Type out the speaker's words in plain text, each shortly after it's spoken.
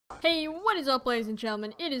Hey, what is up, ladies and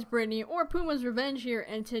gentlemen? It is Brittany, or Puma's Revenge here,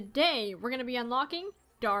 and today we're going to be unlocking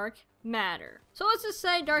Dark Matter. So let's just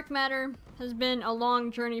say Dark Matter has been a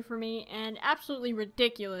long journey for me, and absolutely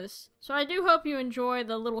ridiculous. So I do hope you enjoy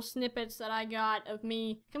the little snippets that I got of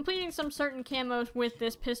me completing some certain camos with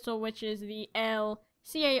this pistol, which is the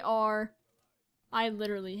LCAR. I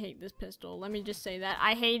literally hate this pistol. Let me just say that.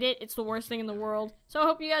 I hate it. It's the worst thing in the world. So I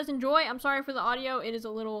hope you guys enjoy. I'm sorry for the audio. It's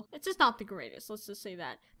just not the greatest. Let's just say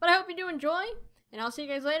that. But I hope you do enjoy. And I'll see you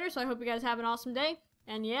guys later. So I hope you guys have an awesome day.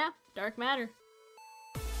 And yeah, Dark Matter.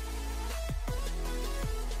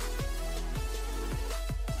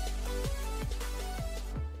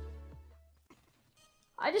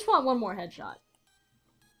 I just want one more headshot.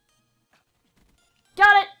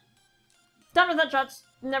 Got it! Done with headshots.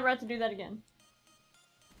 Never have to do that again.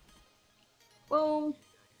 Boom.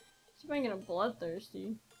 See if I can get a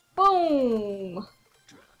bloodthirsty. Boom!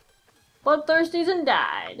 Bloodthirsty's and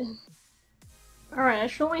died. Alright, I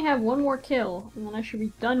should only have one more kill, and then I should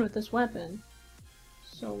be done with this weapon.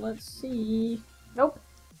 So let's see. Nope.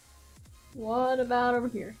 What about over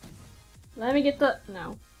here? Let me get the...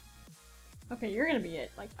 No. Okay, you're gonna be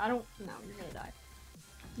it. Like, I don't... No, you're gonna die.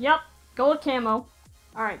 Yep. Gold camo.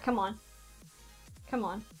 Alright, come on. Come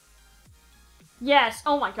on. Yes!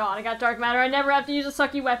 Oh my god, I got Dark Matter. I never have to use a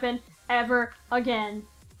sucky weapon ever again.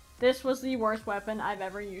 This was the worst weapon I've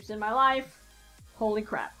ever used in my life. Holy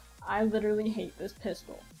crap. I literally hate this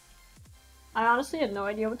pistol. I honestly have no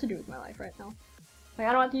idea what to do with my life right now. Like,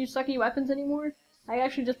 I don't have to use sucky weapons anymore. I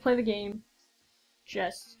actually just play the game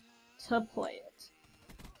just to play it.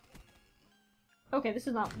 Okay, this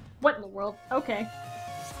is not... What in the world? Okay.